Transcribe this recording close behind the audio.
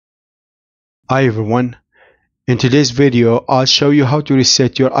Hi everyone, in today's video I'll show you how to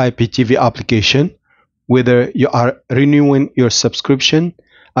reset your iPTV application, whether you are renewing your subscription,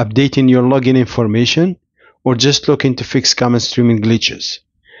 updating your login information, or just looking to fix common streaming glitches.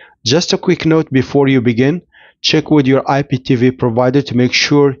 Just a quick note before you begin, check with your iPTV provider to make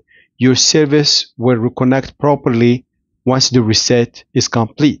sure your service will reconnect properly once the reset is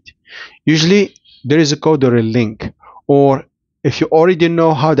complete. Usually there is a code or a link, or if you already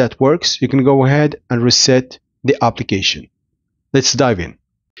know how that works, you can go ahead and reset the application. Let's dive in.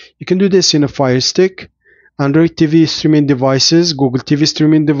 You can do this in a Fire Stick, Android TV streaming devices, Google TV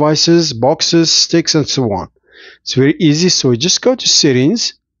streaming devices, boxes, sticks, and so on. It's very easy, so just go to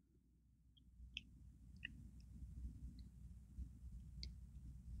Settings,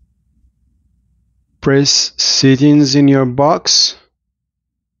 press Settings in your box,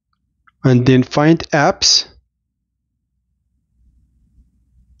 and then find Apps.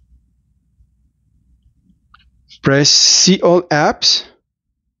 Press See All Apps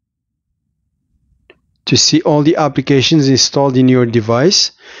to see all the applications installed in your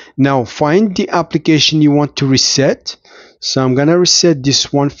device. Now find the application you want to reset. So I'm gonna reset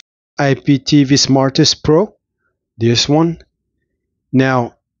this one, iPTV Smartest Pro, this one.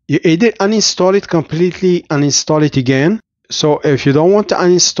 Now you either uninstall it completely, uninstall it again. So if you don't want to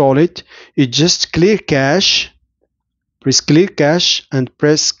uninstall it, you just clear cache, press clear cache and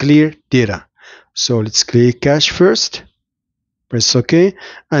press clear data. So let's clear cache first, press OK,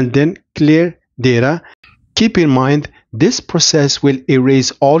 and then clear data. Keep in mind, this process will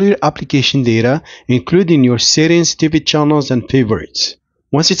erase all your application data, including your settings, TV channels, and favorites.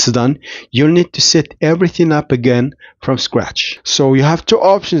 Once it's done, you'll need to set everything up again from scratch. So you have two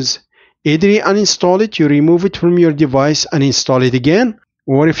options. Either you uninstall it, you remove it from your device and install it again,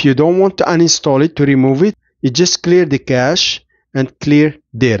 or if you don't want to uninstall it, to remove it, you just clear the cache and clear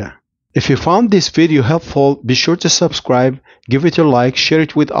data. If you found this video helpful, be sure to subscribe, give it a like, share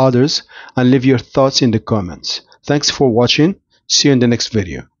it with others, and leave your thoughts in the comments. Thanks for watching. See you in the next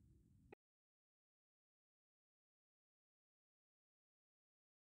video.